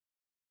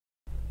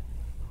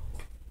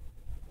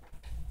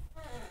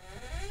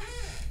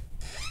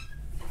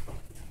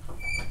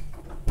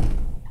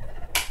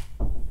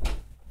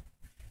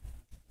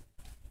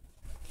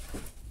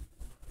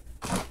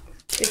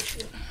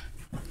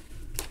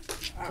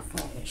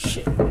iPhone and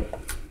shit.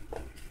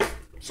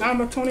 Signed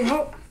by Tony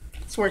Hawk.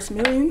 It's worth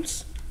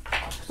millions.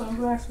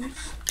 Sunglasses.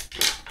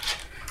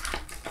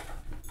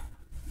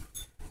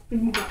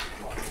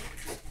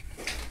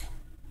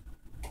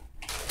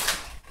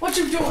 What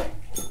you doing?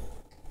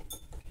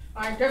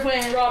 I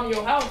definitely ain't robbing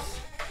your house.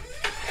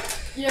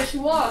 Yes,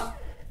 you are.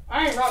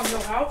 I ain't robbing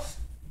your house.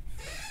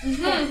 What you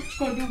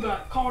gonna do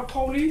about it? Call the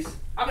police?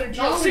 I've been in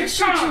jail 6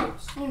 times.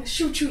 times. I'm gonna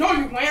shoot you. No,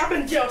 you ain't. I've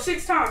been in jail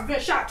 6 times. Been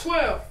shot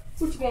 12.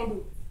 What you gonna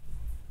do?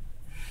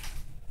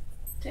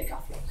 Take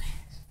off your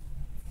mask.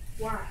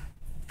 Why?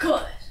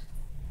 Cause.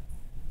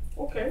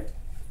 Okay.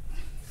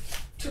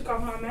 Took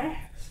off my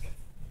mask.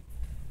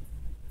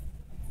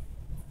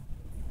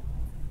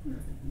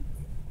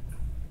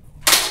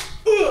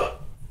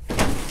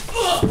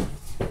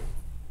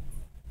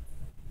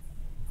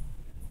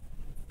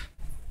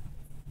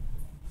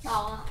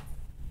 Aw.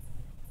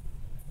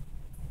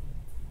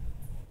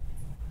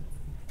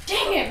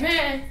 Dang it,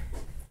 man.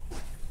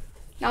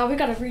 Now we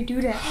gotta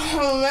redo that.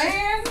 Oh,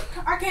 man.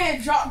 I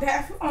can't drop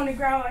that on the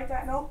ground like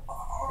that. No.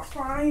 Oh,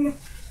 fine.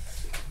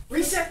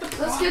 Reset the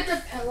clock. Let's get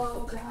the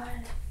pillow,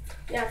 God.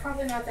 Yeah,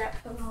 probably not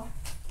that pillow.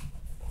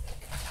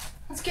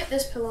 Let's get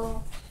this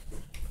pillow.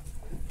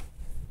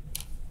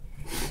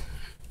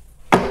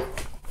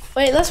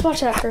 Wait, let's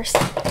watch that first.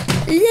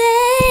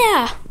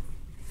 Yeah!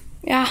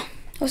 Yeah,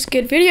 that was a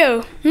good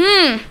video.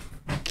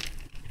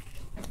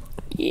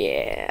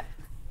 Yeah.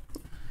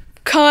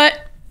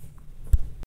 Cut.